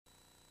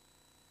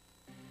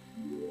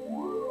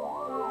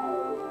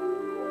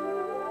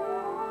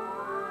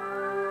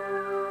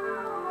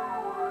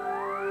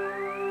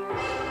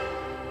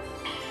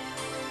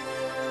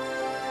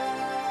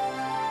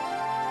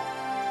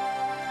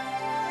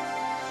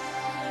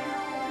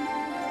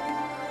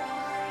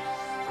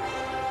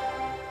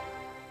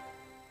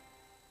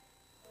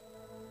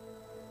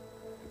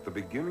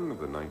the beginning of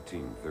the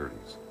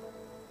 1930s,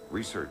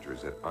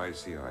 researchers at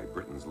ICI,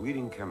 Britain's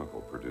leading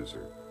chemical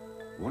producer,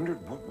 wondered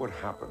what would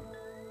happen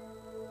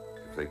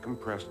if they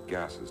compressed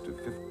gases to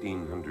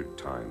 1,500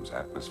 times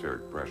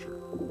atmospheric pressure.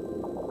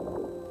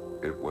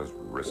 It was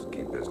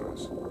risky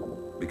business,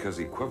 because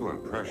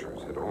equivalent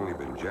pressures had only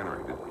been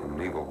generated in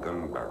naval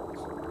gun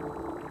barrels.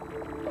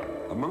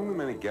 Among the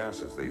many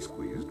gases they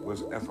squeezed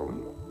was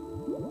ethylene,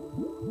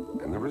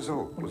 and the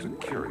result was a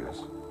curious,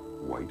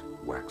 white,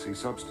 waxy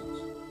substance.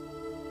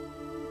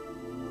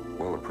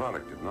 While the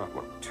product did not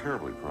look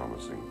terribly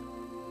promising,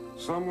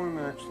 someone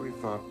actually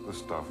thought the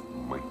stuff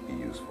might be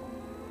useful.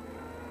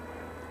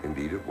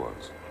 Indeed it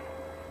was.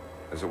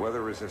 As a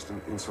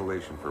weather-resistant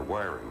insulation for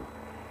wiring,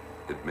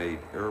 it made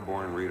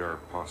airborne radar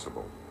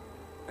possible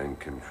and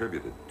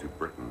contributed to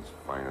Britain's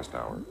finest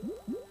hour.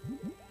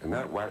 And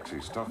that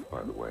waxy stuff,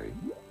 by the way,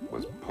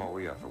 was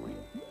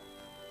polyethylene.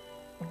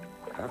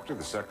 After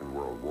the Second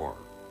World War,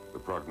 the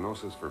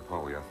prognosis for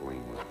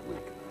polyethylene was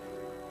bleak.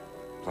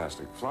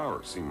 Plastic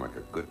flour seemed like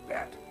a good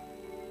bet.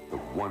 The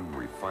one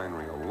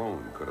refinery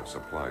alone could have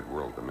supplied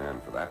world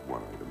demand for that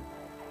one item.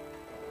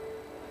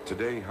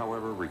 Today,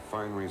 however,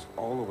 refineries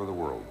all over the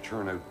world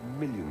churn out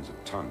millions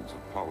of tons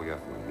of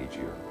polyethylene each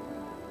year.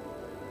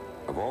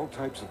 Of all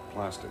types of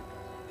plastic,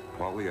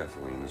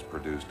 polyethylene is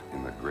produced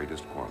in the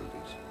greatest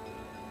quantities.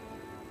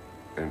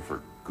 And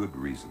for good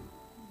reason.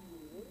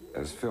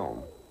 As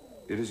film,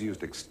 it is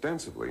used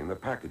extensively in the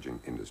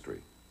packaging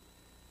industry.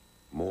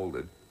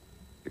 Molded,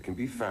 it can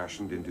be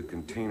fashioned into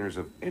containers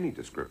of any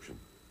description.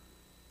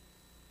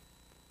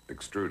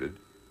 Extruded,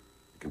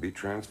 it can be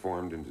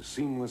transformed into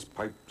seamless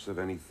pipes of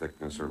any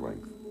thickness or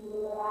length.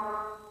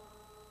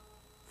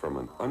 From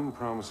an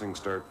unpromising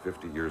start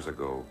 50 years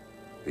ago,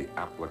 the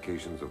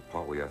applications of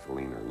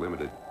polyethylene are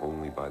limited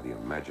only by the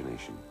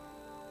imagination.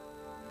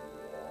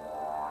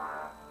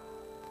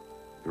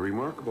 The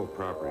remarkable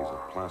properties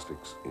of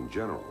plastics in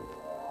general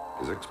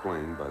is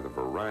explained by the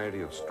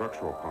variety of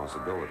structural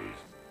possibilities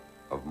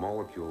of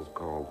molecules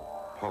called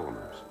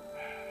polymers.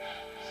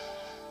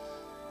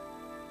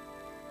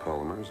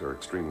 Polymers are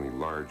extremely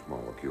large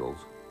molecules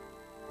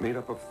made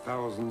up of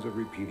thousands of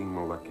repeating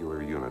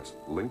molecular units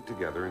linked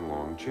together in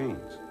long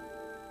chains.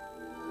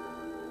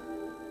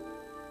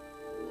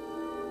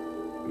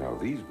 Now,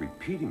 these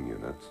repeating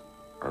units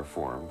are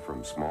formed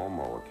from small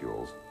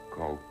molecules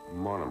called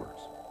monomers.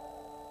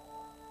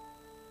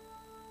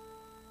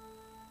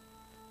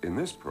 In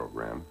this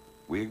program,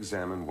 we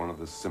examine one of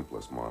the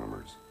simplest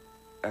monomers,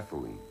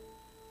 ethylene,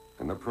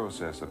 and the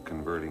process of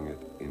converting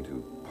it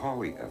into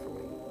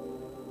polyethylene.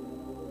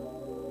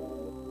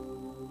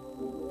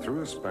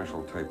 Through a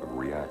special type of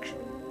reaction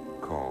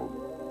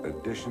called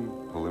addition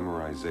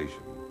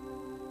polymerization,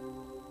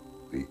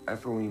 the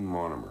ethylene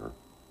monomer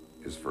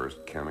is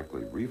first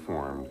chemically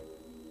reformed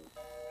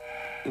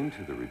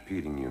into the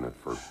repeating unit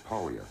for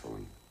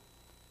polyethylene.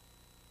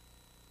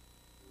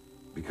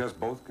 Because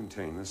both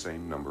contain the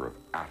same number of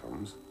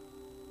atoms,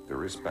 their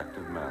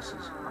respective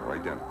masses are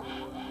identical.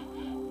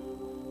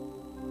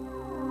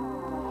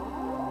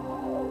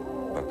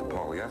 But the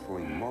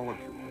polyethylene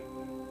molecule,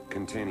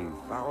 containing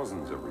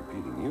thousands of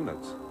repeating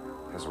units,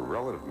 has a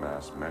relative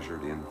mass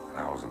measured in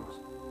thousands.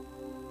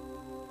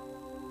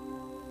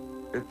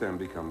 It then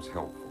becomes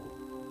helpful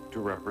to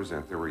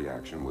represent the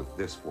reaction with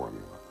this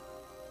formula,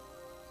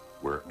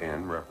 where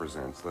N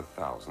represents the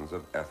thousands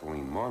of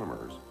ethylene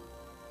monomers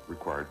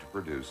required to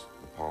produce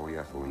the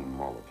polyethylene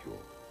molecule.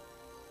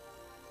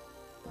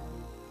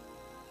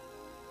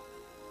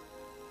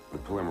 The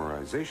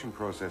polymerization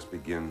process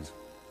begins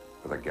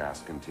with a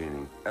gas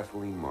containing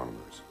ethylene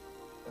monomers.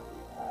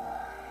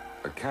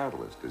 A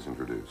catalyst is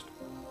introduced.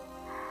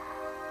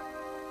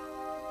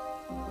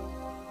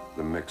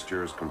 The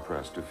mixture is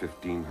compressed to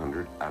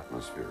 1,500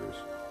 atmospheres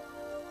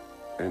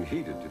and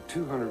heated to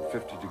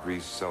 250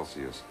 degrees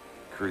Celsius,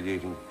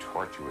 creating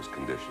tortuous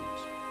conditions.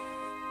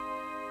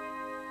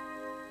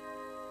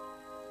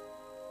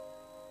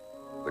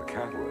 The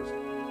catalyst,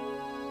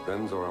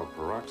 benzoyl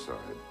peroxide,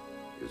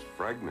 is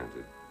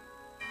fragmented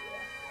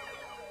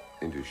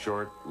into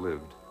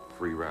short-lived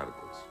free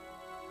radicals.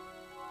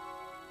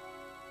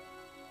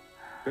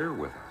 Bear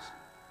with us.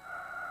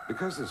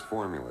 Because this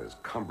formula is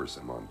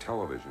cumbersome on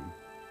television,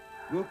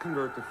 we'll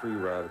convert the free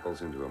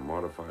radicals into a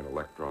modified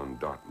electron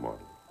dot model.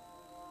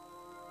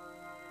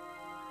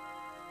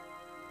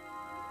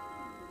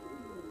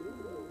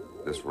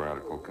 This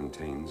radical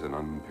contains an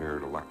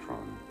unpaired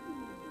electron,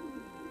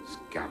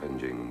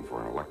 scavenging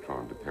for an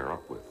electron to pair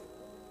up with.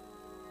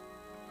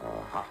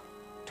 Aha,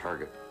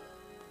 target.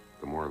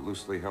 The more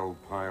loosely held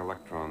pi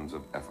electrons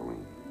of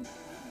ethylene.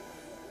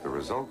 The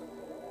result,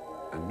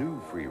 a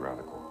new free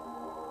radical.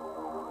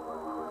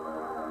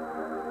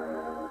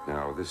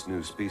 Now, this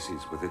new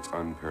species with its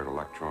unpaired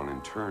electron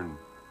in turn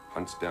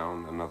hunts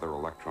down another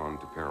electron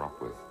to pair up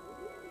with,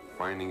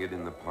 finding it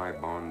in the pi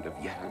bond of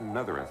yet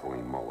another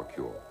ethylene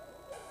molecule.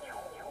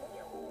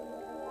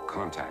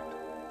 Contact.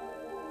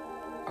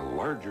 A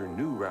larger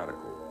new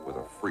radical with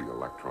a free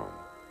electron.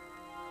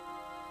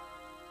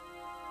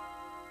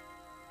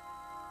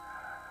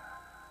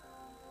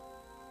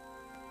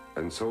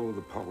 And so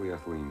the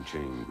polyethylene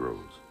chain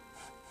grows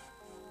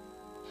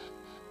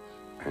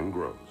and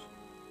grows.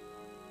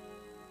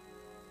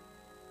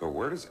 But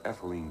where does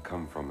ethylene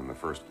come from in the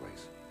first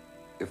place,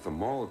 if the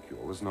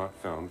molecule is not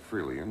found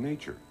freely in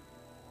nature?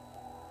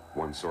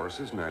 One source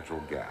is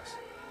natural gas,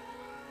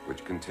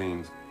 which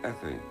contains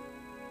ethane,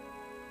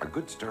 a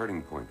good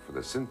starting point for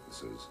the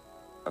synthesis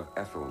of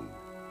ethylene.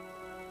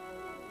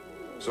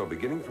 So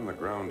beginning from the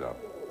ground up,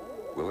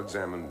 we'll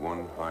examine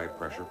one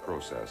high-pressure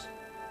process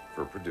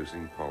for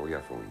producing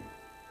polyethylene.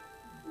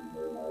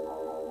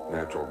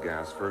 Natural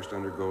gas first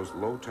undergoes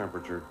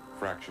low-temperature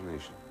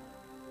fractionation.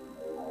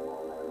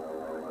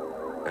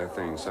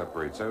 Ethane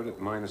separates out at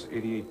minus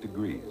 88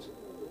 degrees,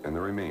 and the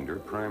remainder,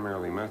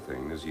 primarily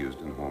methane, is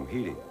used in home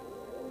heating.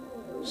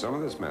 Some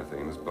of this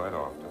methane is bled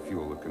off to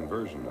fuel the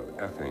conversion of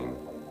ethane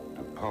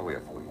to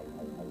polyethylene.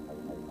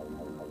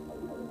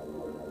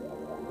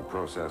 The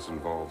process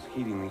involves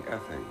heating the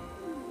ethane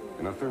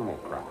in a thermal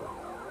cracker,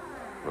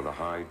 where the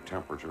high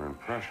temperature and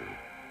pressure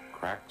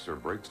cracks or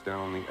breaks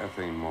down the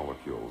ethane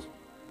molecules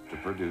to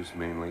produce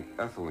mainly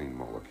ethylene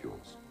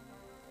molecules.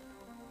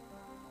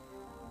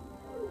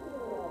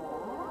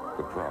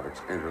 The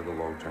products enter the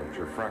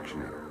low-temperature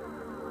fractionator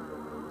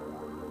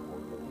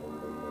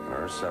and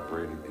are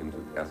separated into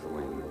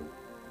ethylene,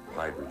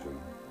 hydrogen,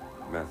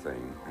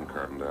 methane, and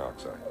carbon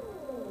dioxide.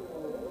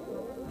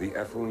 The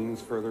ethylene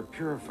is further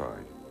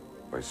purified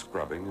by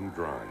scrubbing and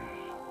drying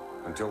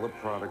until the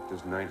product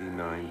is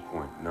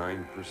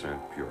 99.9%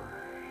 pure.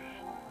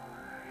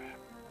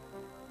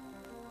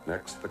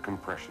 Next, the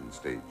compression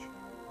stage,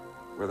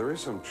 where there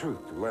is some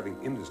truth to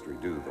letting industry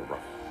do the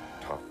rough,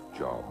 tough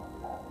job.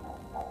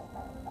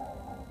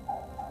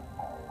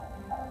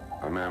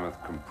 A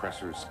mammoth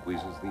compressor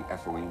squeezes the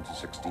ethylene to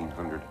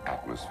 1,600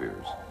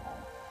 atmospheres,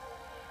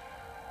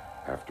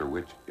 after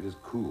which it is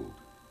cooled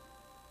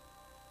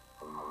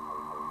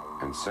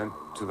and sent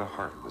to the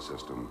heart of the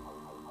system,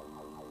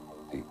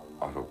 the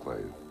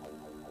autoclave.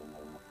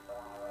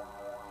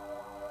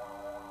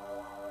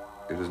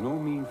 It is no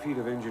mean feat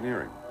of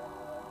engineering,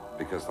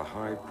 because the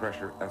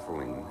high-pressure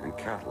ethylene and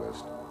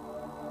catalyst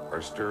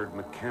are stirred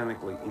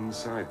mechanically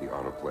inside the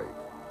autoclave.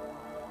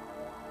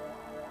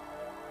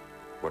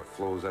 What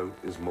flows out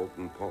is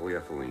molten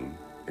polyethylene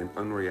in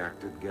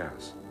unreacted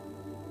gas.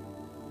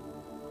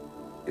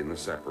 In the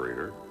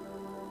separator,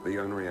 the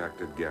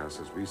unreacted gas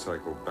is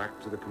recycled back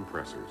to the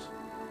compressors,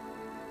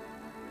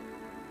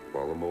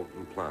 while the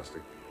molten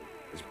plastic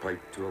is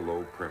piped to a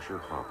low-pressure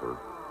hopper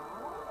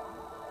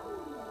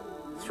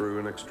through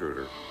an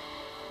extruder,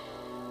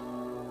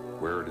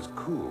 where it is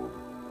cooled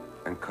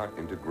and cut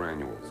into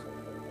granules.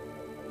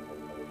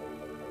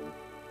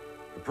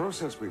 The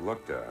process we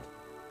looked at,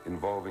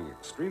 involving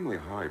extremely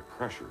high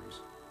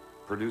pressures,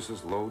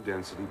 produces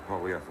low-density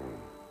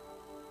polyethylene.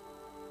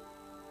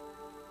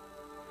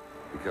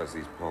 Because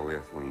these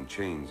polyethylene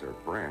chains are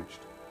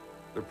branched,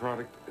 the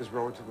product is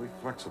relatively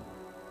flexible.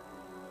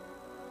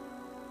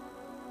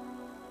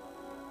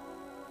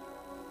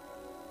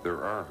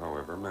 There are,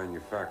 however,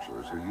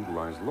 manufacturers who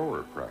utilize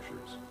lower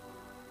pressures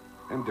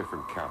and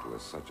different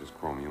catalysts such as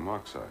chromium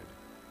oxide.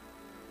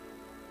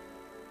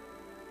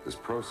 This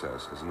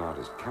process is not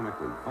as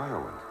chemically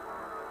violent,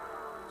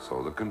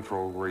 so the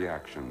control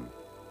reaction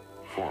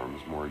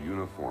forms more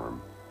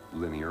uniform,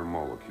 linear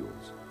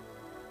molecules.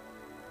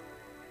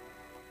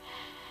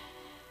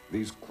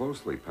 These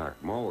closely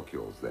packed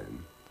molecules,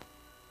 then,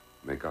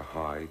 make a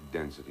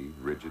high-density,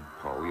 rigid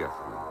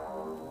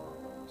polyethylene,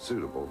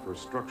 suitable for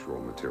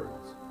structural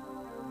materials.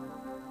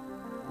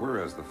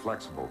 Whereas the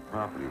flexible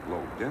property of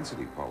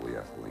low-density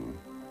polyethylene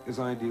is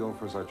ideal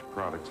for such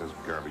products as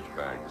garbage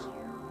bags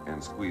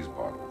and squeeze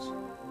bottles.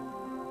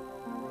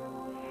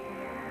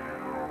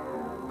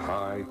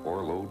 High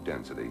or low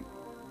density,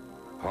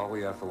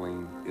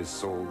 polyethylene is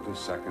sold to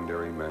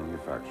secondary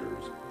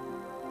manufacturers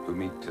who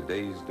meet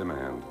today's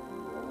demand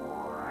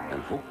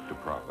and hope to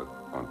profit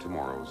on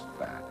tomorrow's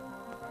fad.